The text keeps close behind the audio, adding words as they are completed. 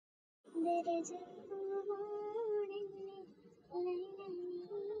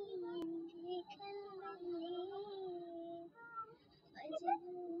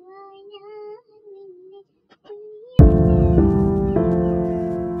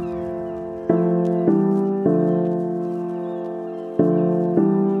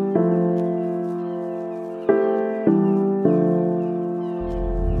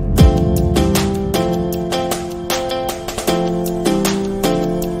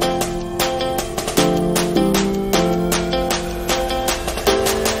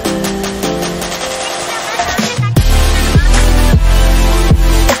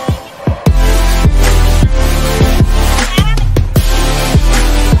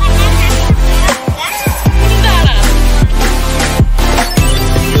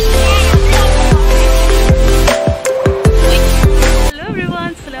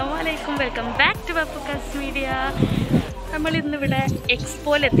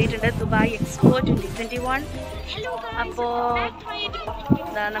Expo Dubai Expo 2021. അപ്പോൾ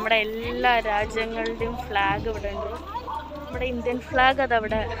നമ്മുടെ എല്ലാ രാജ്യങ്ങളുടെയും ഫ്ലാഗ് ഇവിടെ ഉണ്ട്. നമ്മുടെ ഇന്ത്യൻ ഫ്ലാഗ്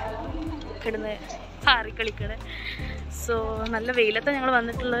അതവിടെ കിടന്ന് പാറിക്കളിക്കണ്. സോ നല്ല വെയിലത്താണ് ഞങ്ങൾ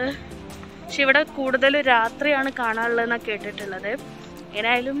വന്നിട്ടുള്ളത്. പക്ഷെ ഇവിടെ കൂടുതൽ രാത്രിയാണ് കാണാനുള്ളതെന്നാണ് കേട്ടിട്ടുള്ളത്.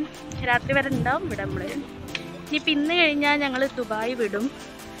 ഏതായാലും രാത്രി വരെ ഉണ്ടാവും ഇവിടെ നമ്മൾ. ഇനിയിപ്പോൾ ഇന്ന് കഴിഞ്ഞാൽ ഞങ്ങൾ ദുബായ് വിടും.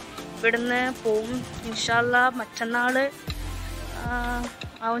 ഇവിടുന്ന് പോവും. ഇൻഷാ അല്ലാ മറ്റന്നാൾ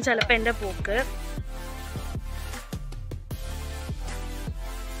ആവും ചിലപ്പോൾ എൻ്റെ പോക്ക്.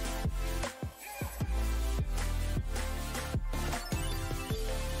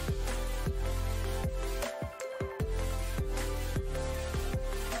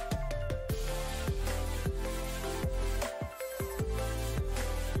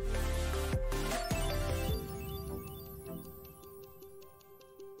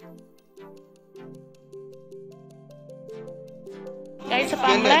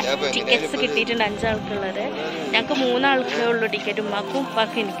 അപ്പോൾ നമ്മളെ ടിക്കറ്റ്സ് കിട്ടിയിട്ടുണ്ട് 5 ആൾക്കുള്ളത്. ഞങ്ങൾക്ക് 3 ആൾക്കേ ഉള്ളൂ ടിക്കറ്റ്. ഉമ്മാക്കും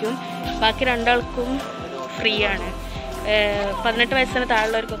ഉപ്പാക്കും എനിക്കും. ബാക്കി 2 ആൾക്കും ഫ്രീ ആണ്. 18 വയസ്സിന്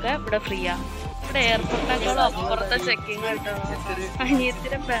താഴെയുള്ളവർക്കൊക്കെ ഇവിടെ ഫ്രീ ആണ്. ഇവിടെ എയർപോർട്ടിനേക്കാളും അപ്പുറത്തെ ചെക്കിങ് കേട്ടോ.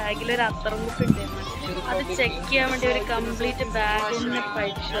 അനിയത്തിൻ്റെ ബാഗിലൊരു അത്തറും ബുക്ക് ഉണ്ടായിരുന്നു. അത് ചെക്ക് ചെയ്യാൻ വേണ്ടി ഒരു കംപ്ലീറ്റ് ബാഗിനെ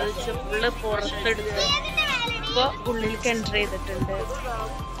പരിശോധിച്ച് ഫുള്ള് പുറത്തെടുത്ത് ഇപ്പോൾ ഉള്ളിലേക്ക് എൻ്റർ ചെയ്തിട്ടുണ്ട്.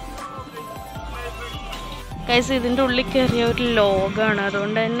 ഗൈസ്, ഇതിൻ്റെ ഉള്ളിൽ കയറിയ ഒരു ലോകമാണ്.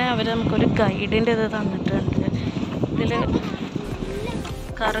 അതുകൊണ്ട് തന്നെ അവർ നമുക്കൊരു ഗൈഡിൻ്റെ ഇത് തന്നിട്ടുണ്ട്. ഇതിൽ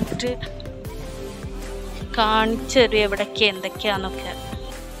കറക്റ്റ് കാണിച്ചറിയ എവിടേക്ക് എന്തൊക്കെയാണെന്നൊക്കെ.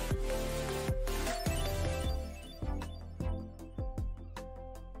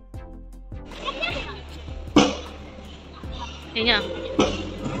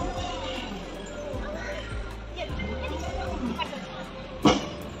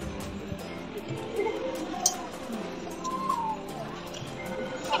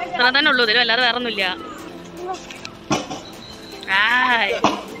 ഞാൻ തന്നെ ഉള്ളൂ. ഇതിലും അല്ലാതെ വേറെ ഒന്നുമില്ല.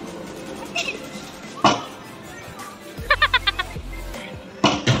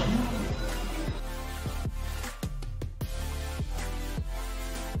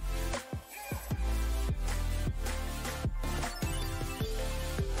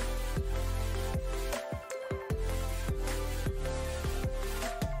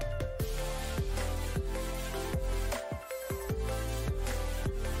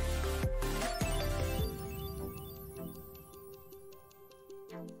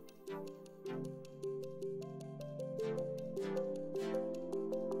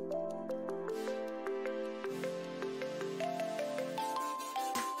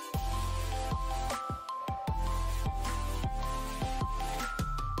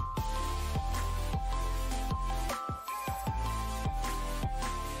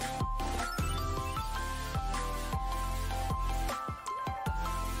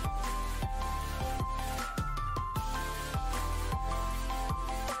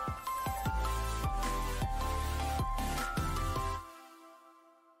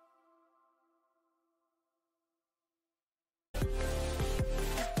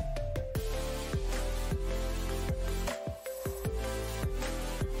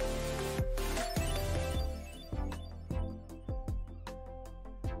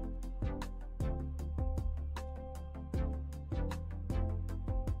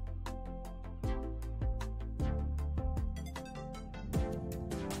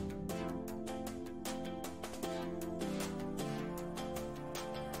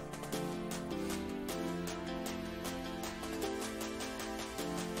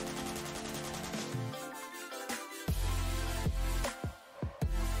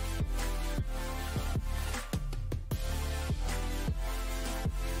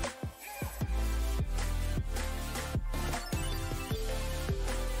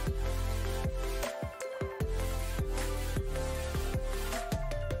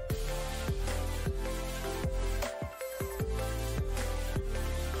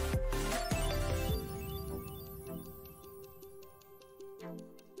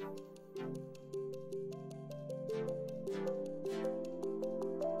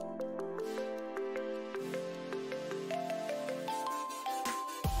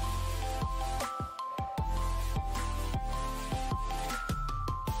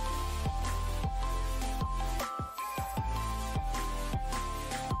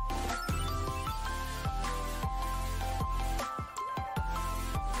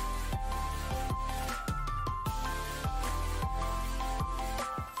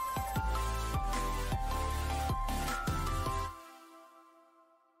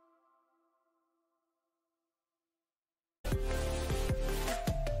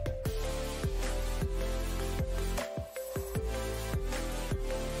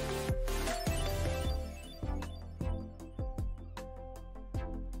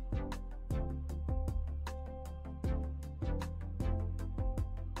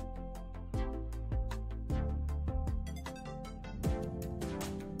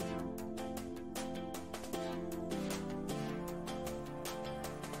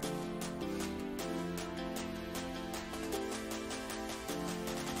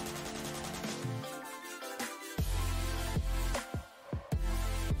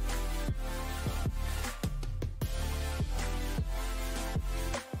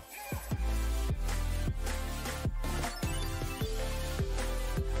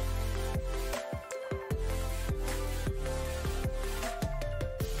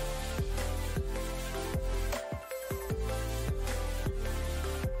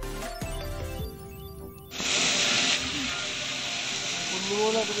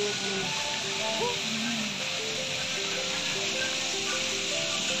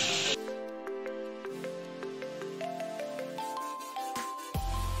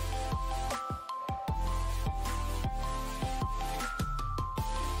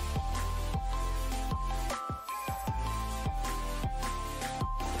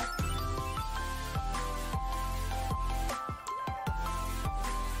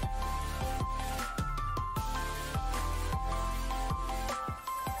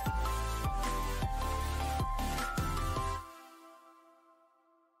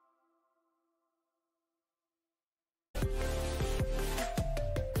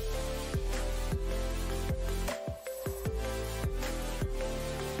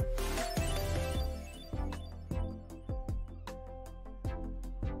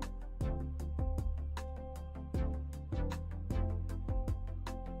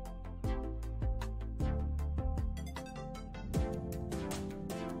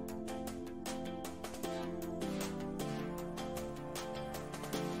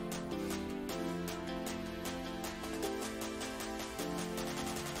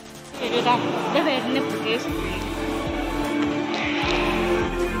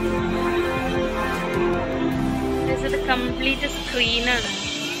 ഇത് കംപ്ലീറ്റ് സ്ക്രീനാണ്.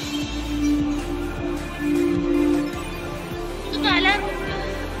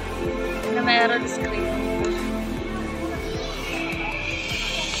 പിന്നെ വേറൊരു സ്ക്രീൻ.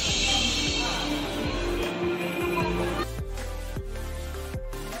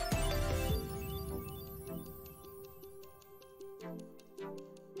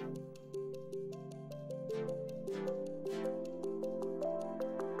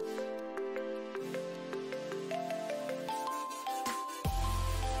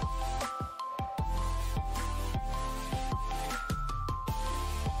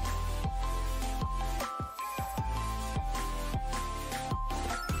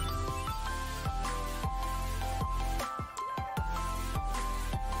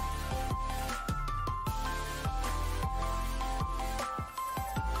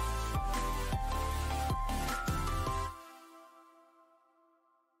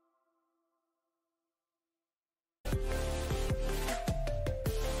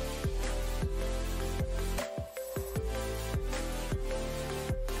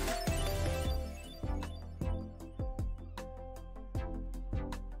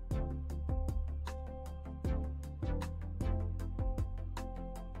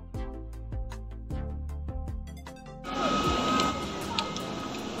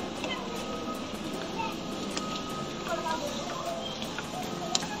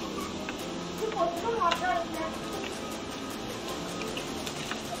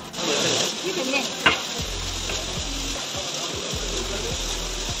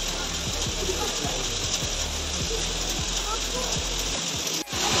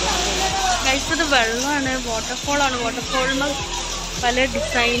 ഇത് വെള്ളമാണ്, വാട്ടർഫോളാണ്. വാട്ടർഫോളിന് പല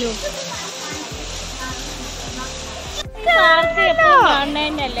ഡിസൈനും.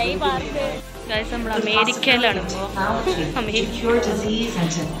 നമ്മൾ അമേരിക്കയിലാണ് ഇപ്പോൾ.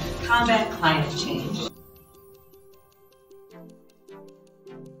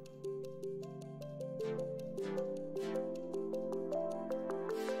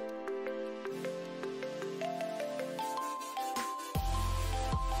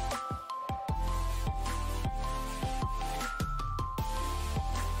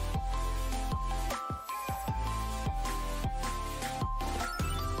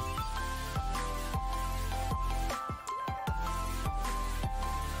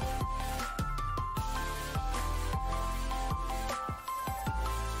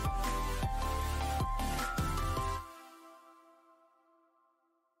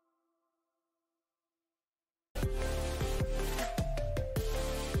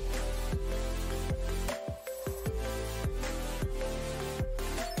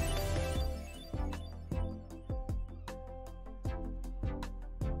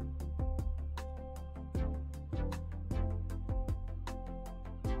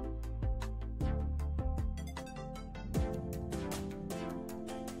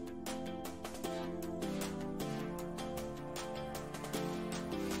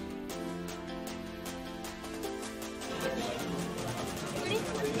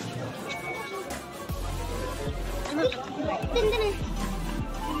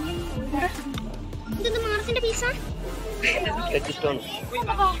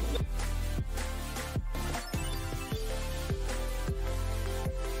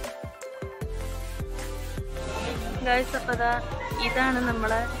 ഗൈസ്, അപ്പോൾ ഇതാണ്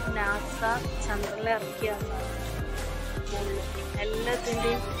നമ്മളെ നാസ ചന്ദ്രനിൽ ഇറക്കിയ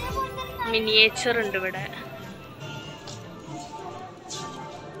എല്ലാത്തിൻ്റെയും മിനിയേച്ചർ ഉണ്ട് ഇവിടെ.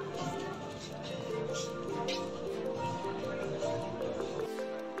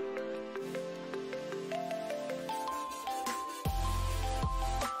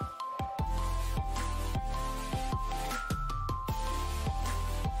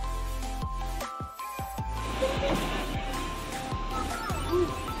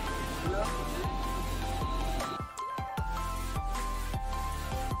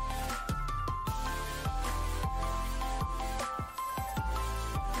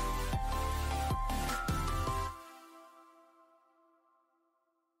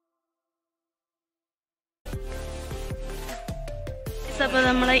 അപ്പോൾ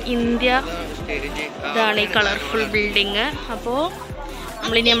നമ്മളെ ഇന്ത്യ ഇതാണ് ഈ കളർഫുൾ ബിൽഡിങ്. അപ്പോൾ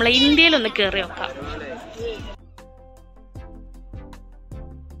നമ്മളിനി നമ്മളെ ഇന്ത്യയിലൊന്ന് കയറി നോക്കാം.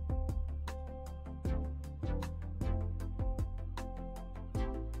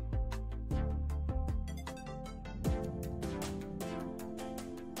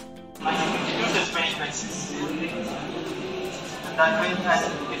 That way, and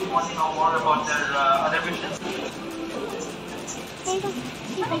if you want to know more about their other missions.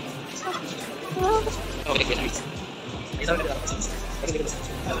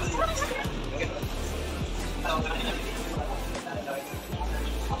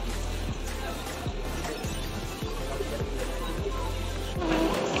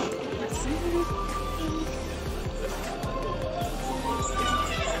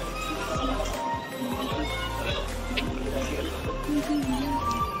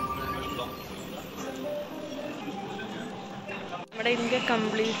 നമ്മുടെ ഇന്ത്യ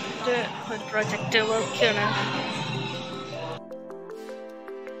കംപ്ലീറ്റ് ഒരു പ്രൊജക്റ്റ് വർക്കാണ്.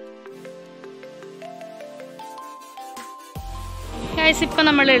 ഗൈസ്, ഇപ്പം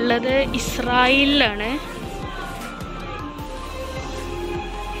നമ്മളുള്ളത് ഇസ്രായേലിലാണ്.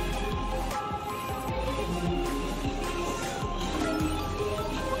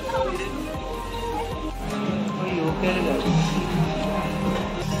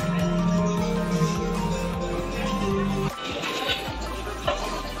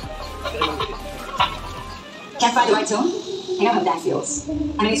 Can't find the right tone? I know how that feels.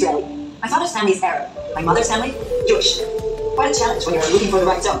 I'm Israeli. My father's family is Arab. My mother's family, Jewish. Quite a challenge when you're looking for the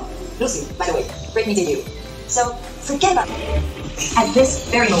right tone. Lucy, by the way, great meeting you. So, forget about it. At this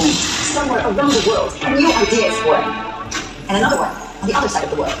very moment, somewhere around the world, a new idea is born. And another one on the other side of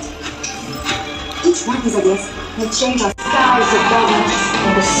the world. Each one of these ideas will change our skies above us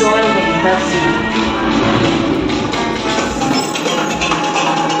and the soil beneath our feet.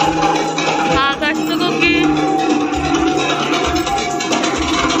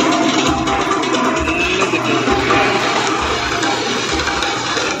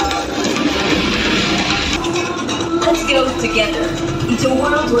 Let's go together into a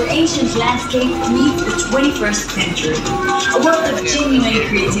world where ancient landscapes meet the 21st century. A world of genuine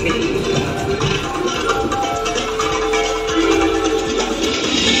creativity.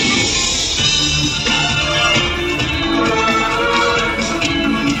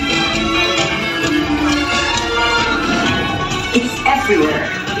 It's everywhere.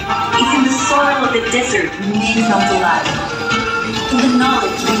 It's in the soil of the desert we may come to life. In the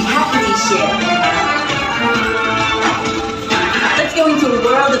knowledge we happily share. Let's go into a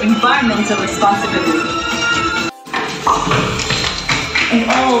world of environmental responsibility. And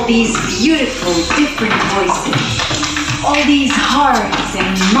all these beautiful, different voices, all these hearts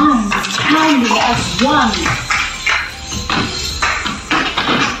and minds pounding as one.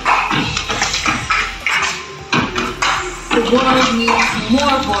 The world needs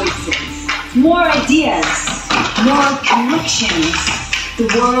more voices, more ideas, more connections. The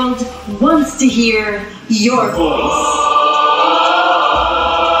world wants to hear your voice.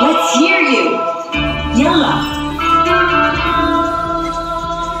 Let's hear you. Yalla.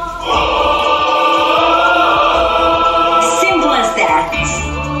 Simple as that.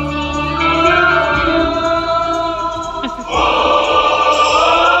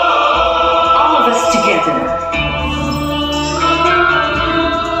 All of us together.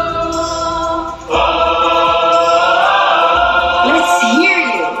 Let's hear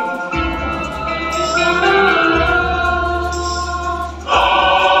you.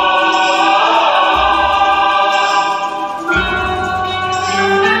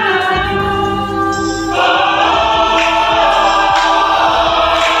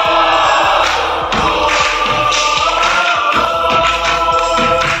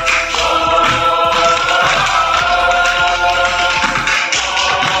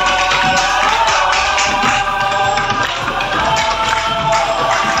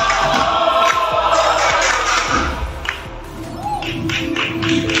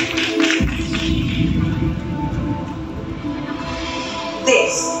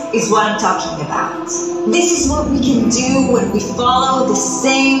 This is what I'm talking about. This is what we can do when we follow the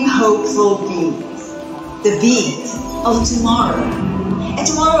same hopeful beat. The beat of tomorrow. A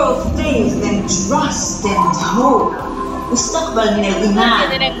tomorrow of faith and trust and hope. مستقبل من الإيمان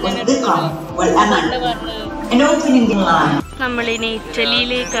والثقة والأمل. An opening in life. നമ്മളിനി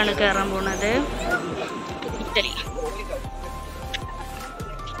ഇറ്റലിയിലേക്കാണ് കയറാൻ പോണത്. Italy.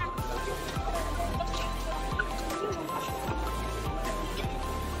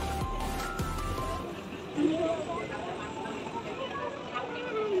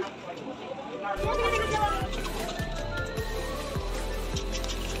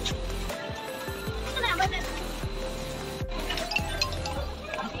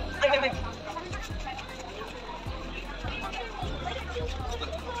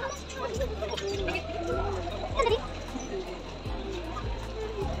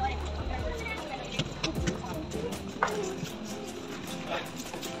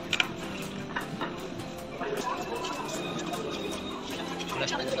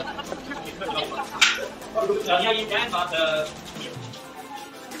 Yeah, you can, but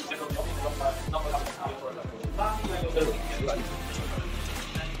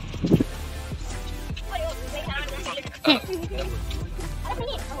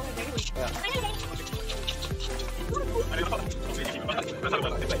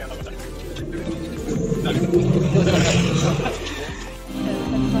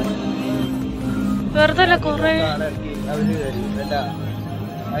വെറുതെ കുറെ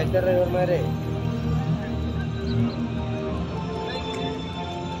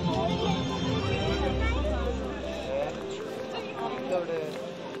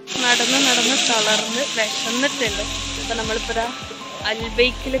നടന്ന് തളർന്ന് വിശന്നിട്ടുണ്ട്. ഇപ്പൊ നമ്മളിപ്പോ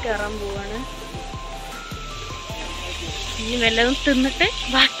അൽബൈക്കിൽ കയറാൻ പോവാണ്. ഈ വല്ലതും തിന്നിട്ട്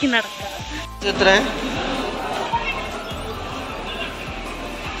ബാക്കി നടക്കാം.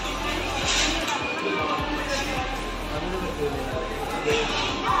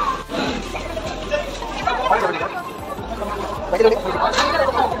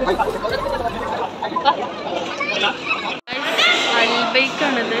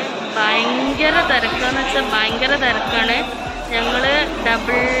 അൽബൈക്കാണിത്. ഭയങ്കര തിരക്കാന്ന് വെച്ചാൽ ഭയങ്കര തിരക്കാണ്. ഞങ്ങള്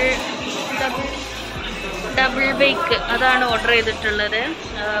ഡബിൾ ബേക്ക് അതാണ് ഓർഡർ ചെയ്തിട്ടുള്ളത്.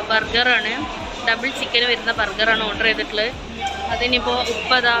 ബർഗറാണ്, ഡബിൾ ചിക്കൻ വരുന്ന ബർഗറാണ് ഓർഡർ ചെയ്തിട്ടുള്ളത്. അതിനിപ്പോൾ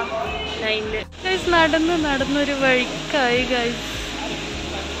ഉപ്പതാ ലൈനില്. ഗൈസ് നടന്നൊരു വഴിക്കായി ഗൈസ്.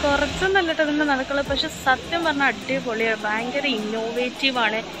 കുറച്ചൊന്നല്ല കേട്ടോ അതിൻ്റെ നടക്കുള്ളത്. പക്ഷെ സത്യം പറഞ്ഞാൽ അടിപൊളിയാണ്, ഭയങ്കര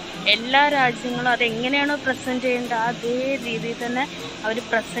ഇന്നോവേറ്റീവാണ്. എല്ലാ രാജ്യങ്ങളും അതെങ്ങനെയാണോ പ്രസൻറ്റ് ചെയ്യേണ്ടത് അതേ രീതിയിൽ തന്നെ അവർ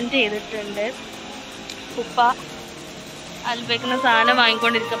പ്രസൻറ്റ് ചെയ്തിട്ടുണ്ട്. ഉപ്പ അൽബൈക്കിന് സാധനം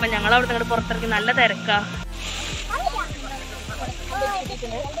വാങ്ങിക്കൊണ്ടിരിക്കും. അപ്പം ഞങ്ങൾ അവിടെ നിന്ന് പുറത്തിറക്കി നല്ല തിരക്കാണ്.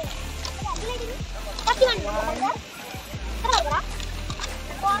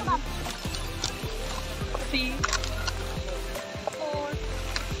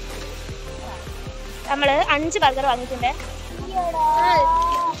 നമ്മള് 5 ബർഗർ വാങ്ങിയിട്ടുണ്ട്.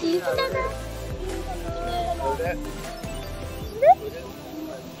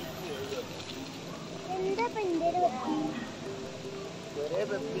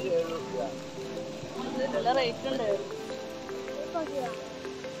 റേറ്റ് ഉണ്ട്.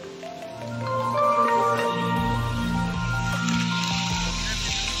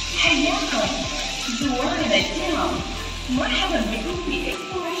 مرحبا بكم في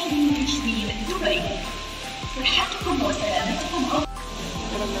إكسبو 2021 صحتكم وسلامتكم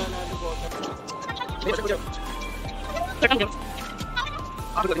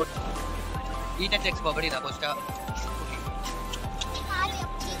Eat at Expo, badi na posta.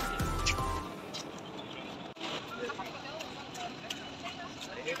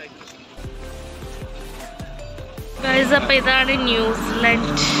 Guys അപ്പം ഇതാണ്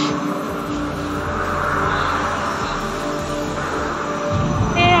ന്യൂസിലൻഡ്.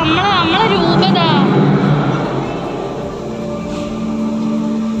 നമ്മളെ രൂപതാ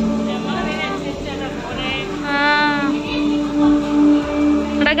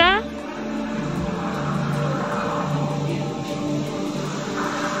ഇടക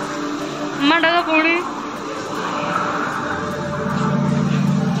അമ്മടക പോണ്.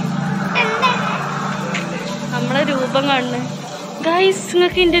 നമ്മളെ രൂപം കാണുന്നു ഗൈസ്.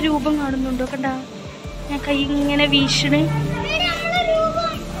 നിങ്ങൾക്ക് എൻ്റെ രൂപം കാണുന്നുണ്ടോ? കണ്ട ഞാൻ കൈ ഇങ്ങനെ വീശണ്.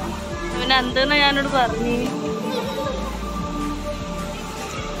 അവന് എന്തെന്നാ ഞാനോട് പറഞ്ഞു.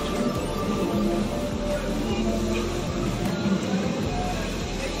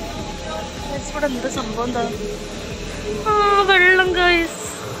 ഇവിടെ എന്താ സംഭവം? എന്താ വെള്ളം ഗൈസ്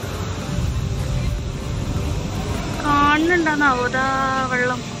കാണുന്നുണ്ടാന്നാവോ? അതാ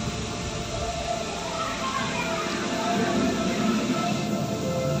വെള്ളം.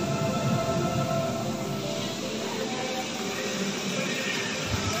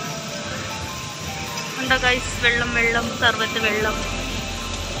 ഉണ്ടോ ഗൈസ്? വെള്ളം സർവത്ത് വെള്ളം.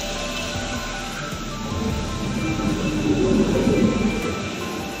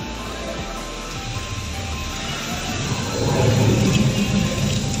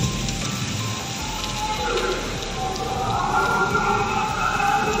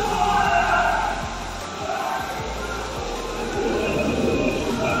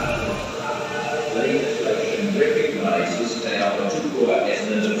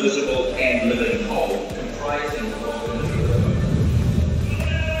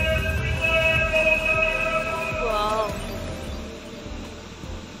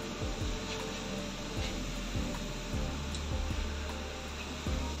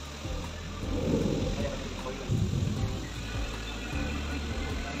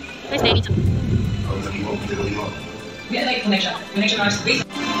 We have a connection. Connection marks, please.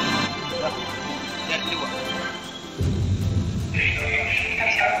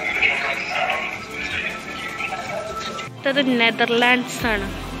 അടുത്തത് നെതർലാൻഡ്സ് ആണ്.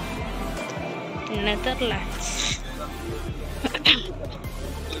 നെതർലാൻഡ്സ്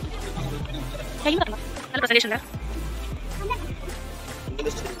നല്ല പ്രസന്റേഷൻ ഉണ്ട്.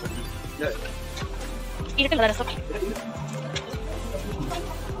 ഇരുട്ടുള്ള രസം.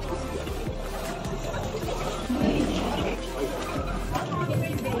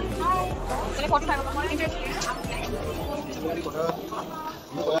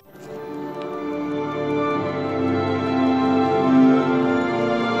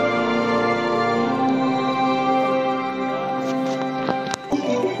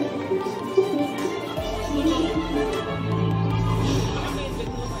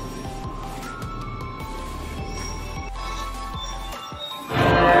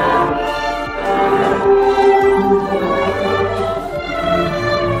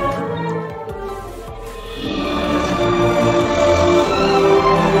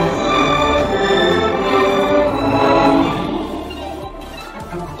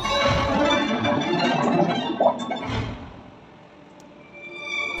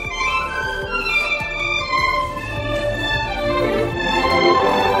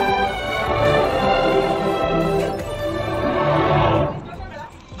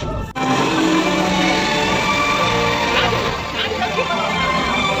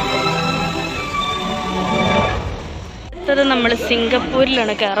 നമ്മൾ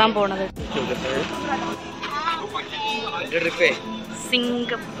സിംഗപ്പൂരിലാണ് കയറാൻ പോണത്.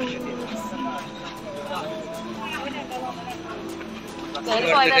 സിംഗപ്പൂർ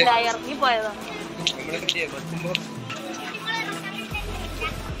ഇറങ്ങി പോയതാണ്.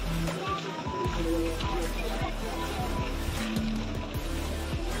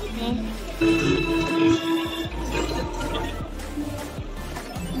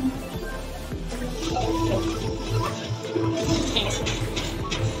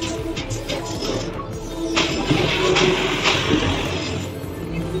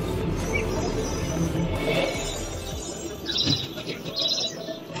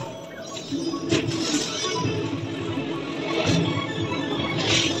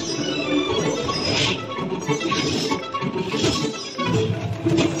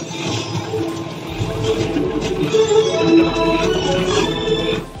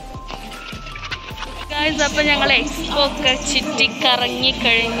 അപ്പോൾ ഞങ്ങൾ എക്സ്പോ ഒക്കെ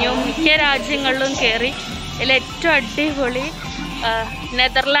ചുറ്റിക്കറങ്ങിക്കഴിഞ്ഞു. മിക്ക രാജ്യങ്ങളിലും കയറി. ഇതിൽ ഏറ്റവും അടിപൊളി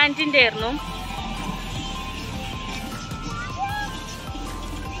നെതർലാൻഡിൻ്റെ ആയിരുന്നു.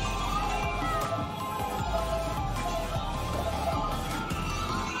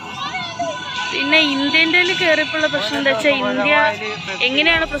 പിന്നെ ഇന്ത്യൻ്റെ കയറിയപ്പോഴുള്ള പ്രശ്നം എന്താ വെച്ചാൽ ഇന്ത്യ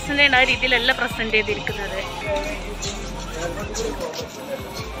എങ്ങനെയാണ് പ്രസൻറ്റ് ചെയ്യേണ്ട ആ രീതിയിലല്ല പ്രസൻറ്റ് ചെയ്തിരിക്കുന്നത്.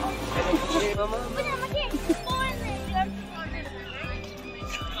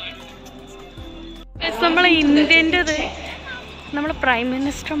 നമ്മളെ ഇന്ത്യൻ്റെത് നമ്മളെ പ്രൈം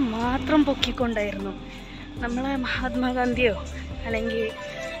മിനിസ്റ്റർ മാത്രം പൊക്കിക്കൊണ്ടായിരുന്നു. നമ്മളെ മഹാത്മാഗാന്ധിയോ അല്ലെങ്കിൽ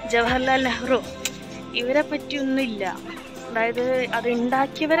ജവഹർലാൽ നെഹ്റു ഇവരെ പറ്റിയൊന്നുമില്ല. അതായത് അത്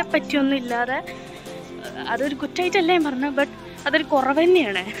ഉണ്ടാക്കിയവരെ പറ്റിയൊന്നും ഇല്ലാതെ, അതൊരു കുറ്റമായിട്ടല്ല ഞാൻ പറഞ്ഞത്, ബട്ട് അതൊരു കുറവ്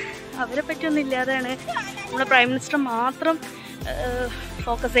തന്നെയാണ്. അവരെ പറ്റിയൊന്നും ഇല്ലാതെയാണ് നമ്മുടെ പ്രൈം മിനിസ്റ്റർ മാത്രം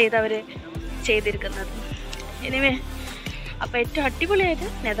ഫോക്കസ് ചെയ്ത് അവർ ചെയ്തിരിക്കുന്നത്. എനിവേ അപ്പോൾ ഏറ്റവും അടിപൊളിയായത്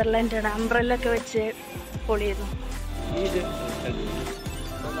നെതർലാൻഡാണ്. അംബ്രല്ലൊക്കെ വെച്ച് പൊളിയായിരുന്നു.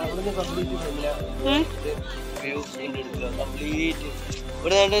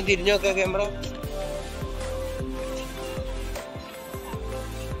 തിരിഞ്ഞോക്കാം camera.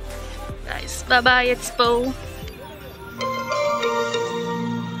 Bye bye Expo.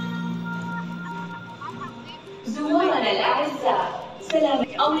 زوارنا الأعزاء، سلام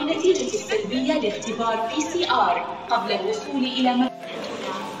أو النتيجة السلبية لاختبار PCR قبل الوصول إلى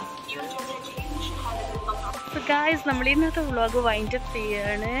guys, നമ്മൾ ഇന്നത്തെ വ്ളോഗ് വൈൻഡപ്പ്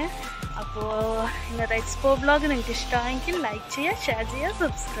ചെയ്യാണ്. അപ്പോൾ ഇന്നത്തെ എക്സ്പോ വ്ളോഗ് നിങ്ങൾക്ക് ഇഷ്ടമായെങ്കിൽ ലൈക്ക് ചെയ്യുക, ഷെയർ ചെയ്യുക,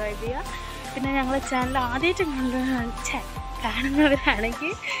 സബ്സ്ക്രൈബ് ചെയ്യുക. പിന്നെ ഞങ്ങളെ ചാനൽ ആദ്യമായിട്ട്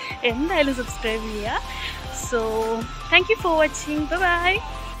കാണുന്നവരാണെങ്കിൽ എന്തായാലും സബ്സ്ക്രൈബ് ചെയ്യുക. So thank you for watching. Bye bye.